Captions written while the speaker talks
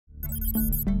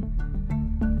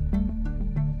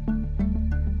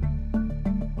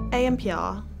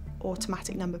ANPR,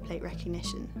 automatic number plate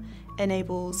recognition,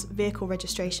 enables vehicle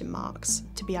registration marks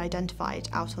to be identified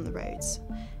out on the roads,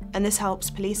 and this helps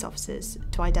police officers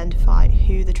to identify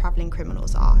who the travelling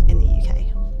criminals are in the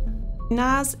UK.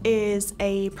 NAS is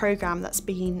a programme that's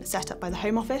been set up by the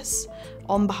Home Office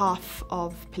on behalf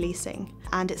of policing,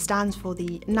 and it stands for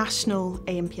the National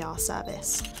ANPR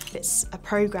Service. It's a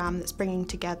programme that's bringing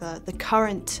together the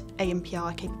current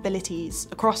ANPR capabilities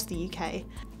across the UK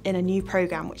in a new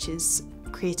programme which is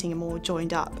creating a more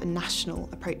joined up and national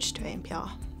approach to ANPR.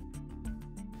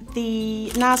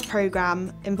 The NAS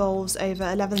programme involves over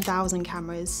 11,000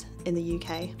 cameras in the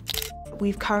UK.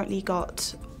 We've currently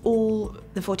got all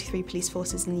the 43 police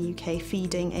forces in the UK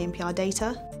feeding ANPR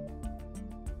data,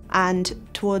 and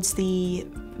towards the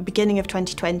beginning of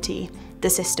 2020 the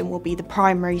system will be the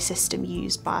primary system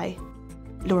used by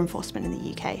law enforcement in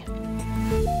the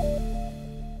UK.